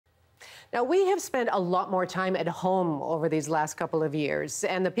Now, we have spent a lot more time at home over these last couple of years,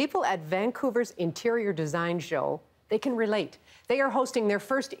 and the people at Vancouver's Interior Design Show, they can relate. They are hosting their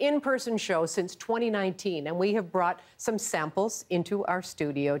first in-person show since 2019, and we have brought some samples into our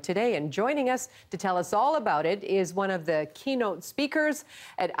studio today. And joining us to tell us all about it is one of the keynote speakers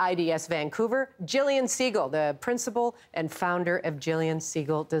at IDS Vancouver, Gillian Segal, the principal and founder of Gillian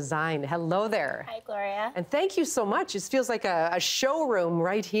Segal Design. Hello there. Hi, Gloria. And thank you so much. It feels like a showroom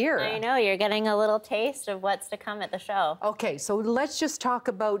right here. I know, you're getting a little taste of what's to come at the show. Okay, so let's just talk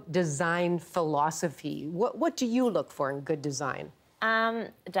about design philosophy. What do you look for in good design?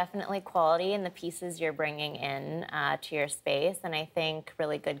 Definitely quality in the pieces you're bringing in to your space, and I think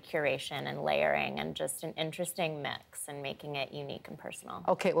really good curation and layering and just an interesting mix and making it unique and personal.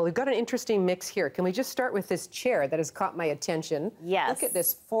 Okay, well, we've got an interesting mix here. Can we just start with this chair that has caught my attention? Yes. Look at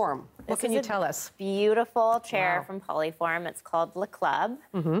this form. What can you tell us? Beautiful chair from Polyform. It's called Le Club,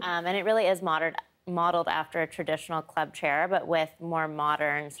 and it really is modeled after a traditional club chair, but with more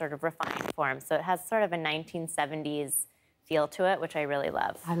modern, sort of refined form. So it has sort of a 1970s feel to it, which I really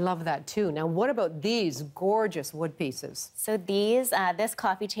love. I love that too. Now, what about these gorgeous wood pieces? So these, this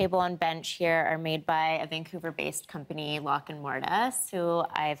coffee table and bench here are made by a Vancouver-based company, Lock & Mortis, who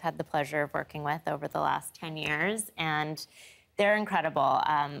I've had the pleasure of working with over the last 10 years, and they're incredible.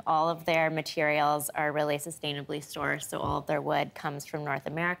 All of their materials are really sustainably sourced, so all of their wood comes from North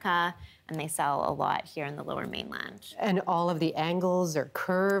America, and they sell a lot here in the Lower Mainland. And all of the angles are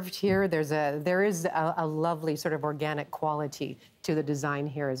curved here. There is a lovely sort of organic quality to the design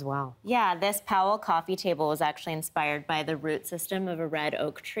here as well. Yeah, this Powell coffee table was actually inspired by the root system of a red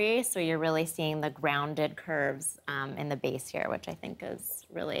oak tree, so you're really seeing the grounded curves in the base here, which I think is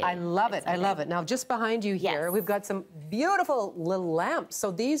really I love it, exciting. I love it. Now, just behind you here, we've got some beautiful little lamps.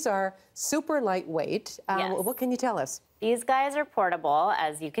 So these are super lightweight. What can you tell us? These guys are portable,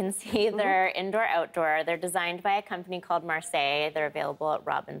 as you can see. They're indoor-outdoor. They're designed by a company called Marseille. They're available at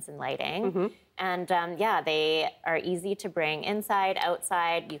Robinson Lighting. And yeah, they are easy to bring inside,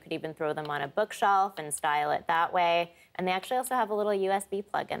 outside. You could even throw them on a bookshelf and style it that way. And they actually also have a little USB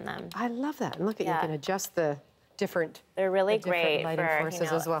plug in them. I love that. And look at you can adjust the different They're really great lighting for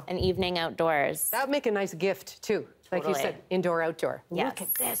forces as well. An evening outdoors. That would make a nice gift too. Like you said, indoor, outdoor. Yes. Look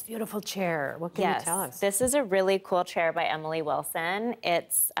at this beautiful chair. What can you tell us? This is a really cool chair by Emily Wilson.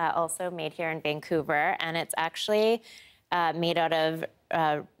 It's also made here in Vancouver, and it's actually made out of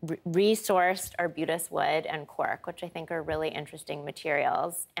resourced arbutus wood and cork, which I think are really interesting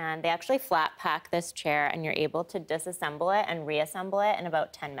materials. And they actually flat pack this chair, and you're able to disassemble it and reassemble it in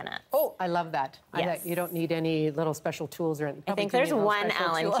about 10 minutes. Oh, I love that. Yes. You don't need any little special tools or anything. I think there's one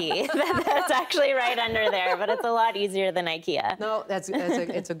Allen key that's actually right under there, but it's a lot easier than IKEA. No,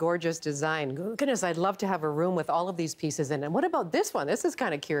 it's a gorgeous design. Goodness, I'd love to have a room with all of these pieces in it. And what about this one? This is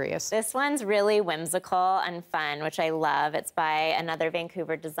kind of curious. This one's really whimsical and fun, which I love. It's by another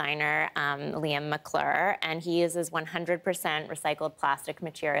Vancouver designer, Liam McClure, and he uses 100% recycled plastic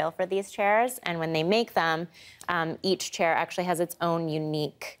material for these chairs. And when they make them, each chair actually has its own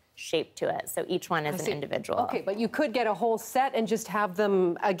unique shape to it. So each one is an individual. Okay, but you could get a whole set and just have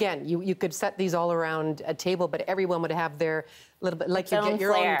them, again, you could set these all around a table, but everyone would have their little bit, like you get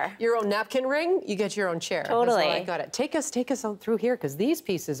your own napkin ring, you get your own chair. Totally. That's I got it. Take us through here, because these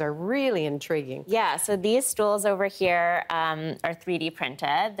pieces are really intriguing. Yeah, so these stools over here are 3D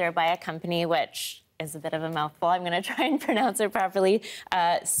printed. They're by a company which is a bit of a mouthful. I'm going to try and pronounce it properly.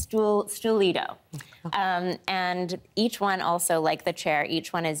 Stulido. And each one also, like the chair,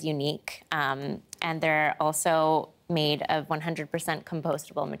 each one is unique. And they're also made of 100%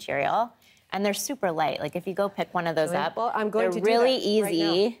 compostable material. And they're super light. Like if you go pick one of those up, well, I'm going they're to do really that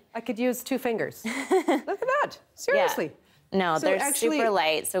easy. Right now. I could use 2 fingers. Look at that. Seriously. Yeah. No, so they're super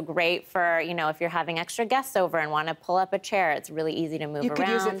light, so great for, if you're having extra guests over and want to pull up a chair, it's really easy to move around. You could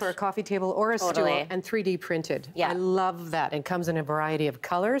use it for a coffee table or a stool, and 3D printed. Yeah. I love that. It comes in a variety of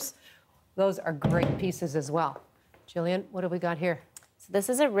colors. Those are great pieces as well. Gillian, what have we got here? So this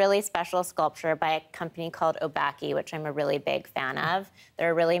is a really special sculpture by a company called Obaki, which I'm a really big fan of.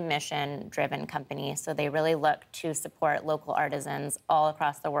 They're a really mission-driven company, so they really look to support local artisans all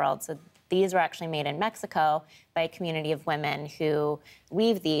across the world. So these were actually made in Mexico by a community of women who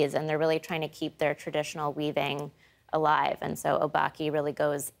weave these, and they're really trying to keep their traditional weaving alive. And so Obaki really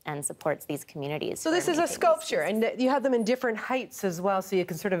goes and supports these communities. So this is a sculpture, and you have them in different heights as well, so you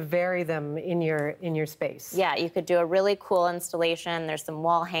can sort of vary them in your space. Yeah, you could do a really cool installation. There's some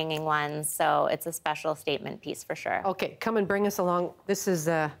wall hanging ones, so it's a special statement piece for sure. Okay, come and bring us along. This is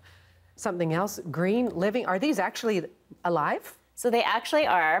something else. Green living. Are these actually alive? So they actually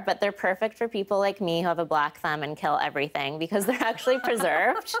are, but they're perfect for people like me who have a black thumb and kill everything because they're actually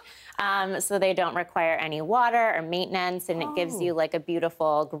preserved. So they don't require any water or maintenance, and it gives you like a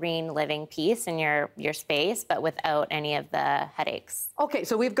beautiful green living piece in your space, but without any of the headaches. Okay,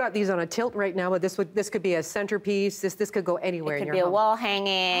 so we've got these on a tilt right now, but this could be a centerpiece. This could go anywhere in your home. It could be a wall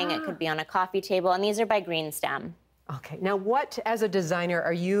hanging. It could be on a coffee table, and these are by Green Stem. Okay, now what, as a designer,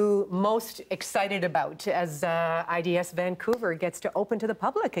 are you most excited about as IDS Vancouver gets to open to the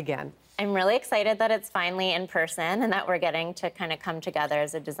public again? I'm really excited that it's finally in person and that we're getting to kind of come together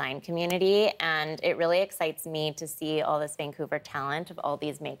as a design community. And it really excites me to see all this Vancouver talent of all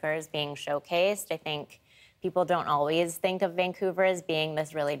these makers being showcased. I think people don't always think of Vancouver as being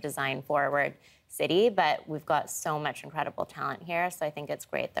this really design-forward city, but we've got so much incredible talent here, so I think it's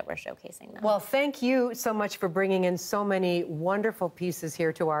great that we're showcasing them. Well, thank you so much for bringing in so many wonderful pieces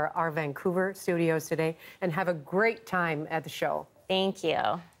here to our Vancouver studios today, and have a great time at the show. Thank you.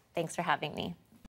 Thanks for having me.